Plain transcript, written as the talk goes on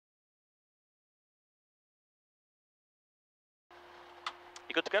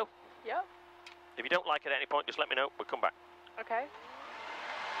You good to go? Yep. If you don't like it at any point, just let me know. We'll come back. Okay.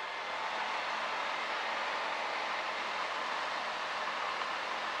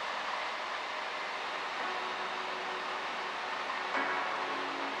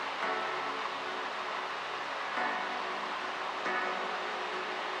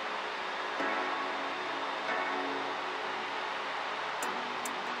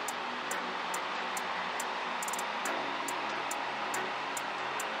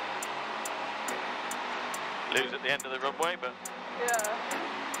 Lose at the end of the runway, but... Yeah.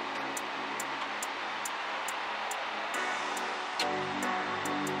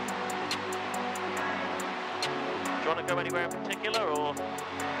 Do you want to go anywhere in particular, or...?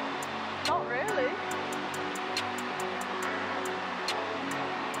 Not really.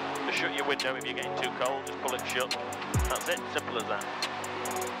 Just shut your window if you're getting too cold, just pull it shut. That's it, simple as that.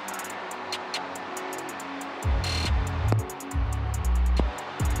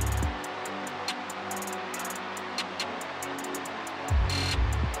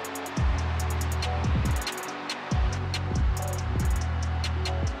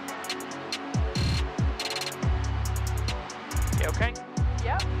 Okay?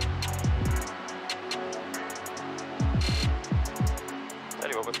 Yep. Tell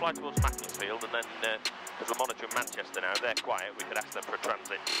you what, we'll fly towards Macclesfield, and then as we're monitoring Manchester now, they're quiet, we could ask them for a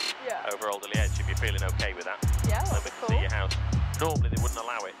transit over Alderley Edge if you're feeling okay with that. Yeah, then we can see your house. Normally they wouldn't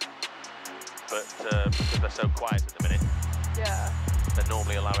allow it, but because they're so quiet at the minute, they're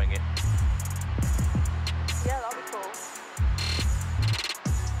normally allowing it. Yeah, that'll be cool.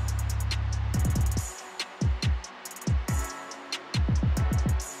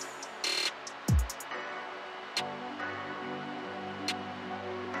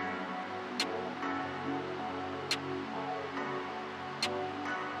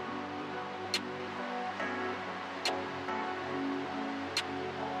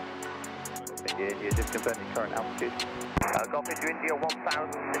 India, just confirm the current altitude. Golf into India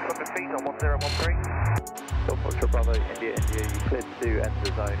 1,600 feet on 1013. Golf Foxtrot Bravo, India, you cleared to enter the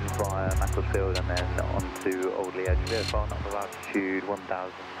zone via Macclesfield and then on to Alderley Edge. VFR number of altitude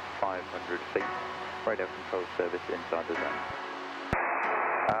 1,500 feet. Radio control service inside the zone.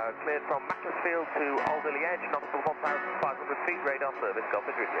 Cleared from Macclesfield to Alderley Edge, nautical 1,500 feet, radar service, Golf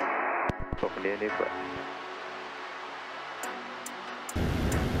into India. Golf India, correct.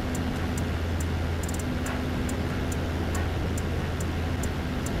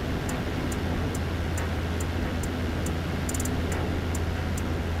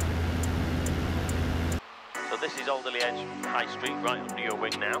 This is Alderley Edge High Street, right under your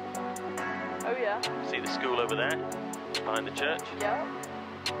wing now. Oh yeah. See the school over there, behind the church? Yeah.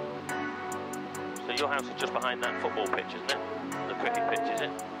 So your house is just behind that football pitch, isn't it? The cricket pitch, is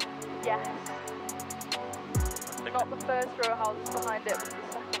it? Yes. Not the first row of houses behind it, but the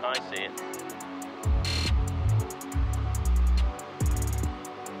second one. I see it.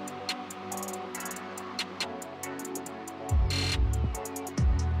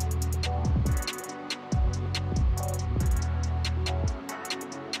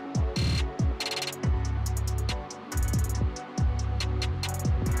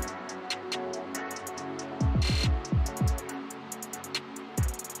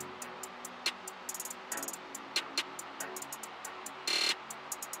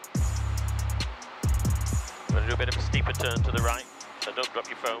 We're going to do a bit of a steeper turn to the right, so don't drop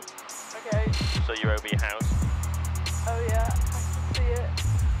your phone. Okay. So you're over your house. Oh yeah, I can see it.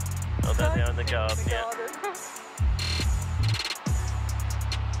 Oh, there they are in the garden, yeah.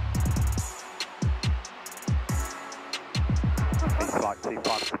 Flight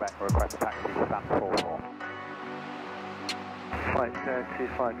 25 Quebec, request taxi, stand 44. Flight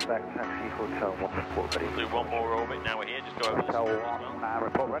 25 Quebec, taxi, hotel 1, report ready. We'll do one more orbit, now we're here, just go over the Hotel school as 1, well.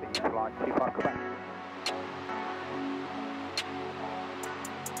 report ready, flight 25 Quebec.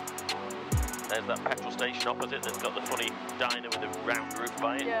 There's that petrol station opposite that's got the funny diner with a round roof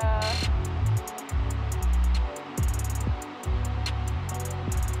by it. Yeah.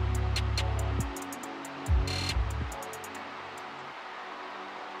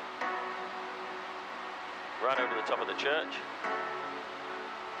 Right over the top of the church.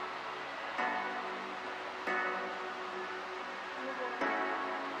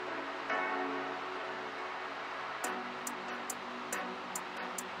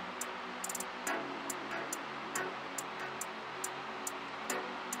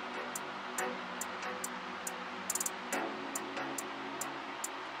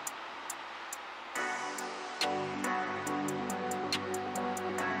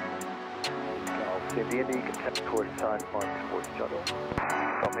 In the India, you can tap towards side point towards Joddle.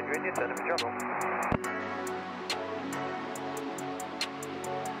 Golf into India, turn to Joddle.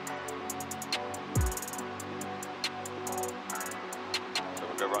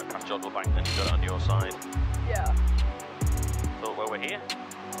 joggle back, then you've got it on your side. Yeah. So well, we're here.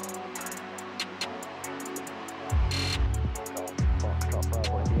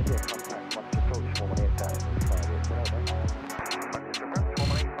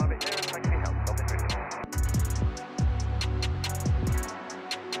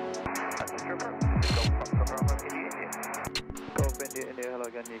 Hello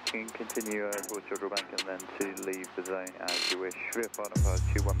again, you can continue towards your bank and then to leave the zone as you wish. Rear final approach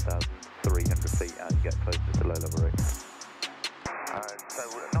to 1,300 feet and get closer to low level route. So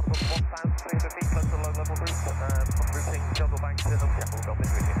number 1,300 feet close to low level route, routing joggle bank to Hill Chapel, got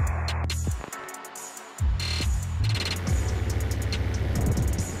this with you.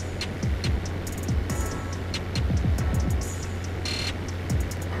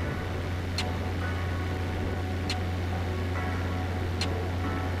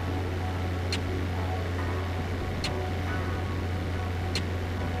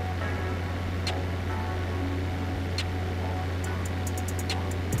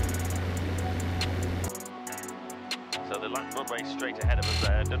 So the runway straight ahead of us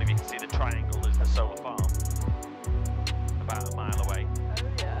there, I don't know if you can see the triangle, there's the solar farm, about a mile away. Oh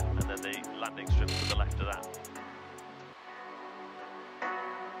yeah. And then the landing strip to the left of that.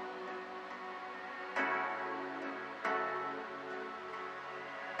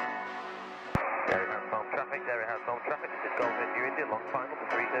 There it has norm traffic, there it has norm traffic, this is Golf New India, long final to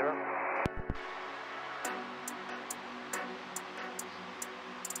 30.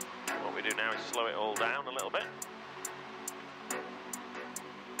 What we do now is slow it all down a little bit.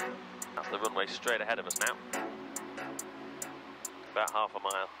 That's the runway straight ahead of us now. About half a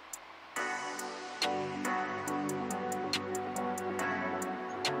mile.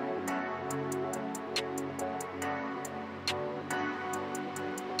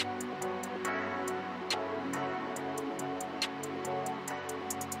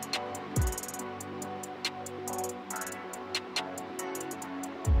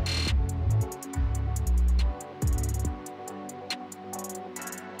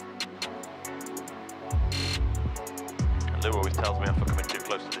 Lou always tells me off for coming too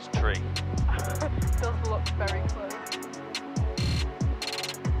close to this tree. Does look very close.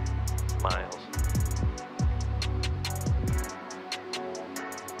 Miles.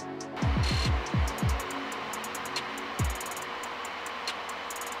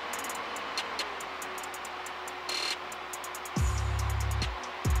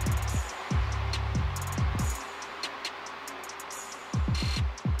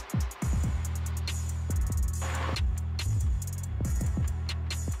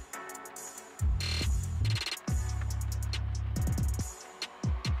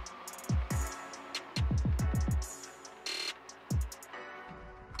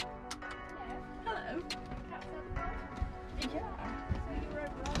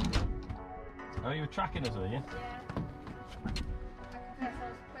 Oh, you were tracking us, were you? Yeah. I confess I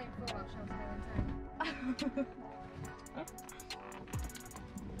was playing Fallout Shelter the whole time.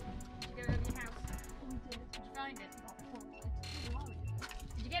 Did you go over your house? We did. Did you find it?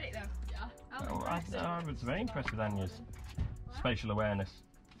 Did you get it though? Yeah. Oh, I was very impressed with Anya's spatial awareness.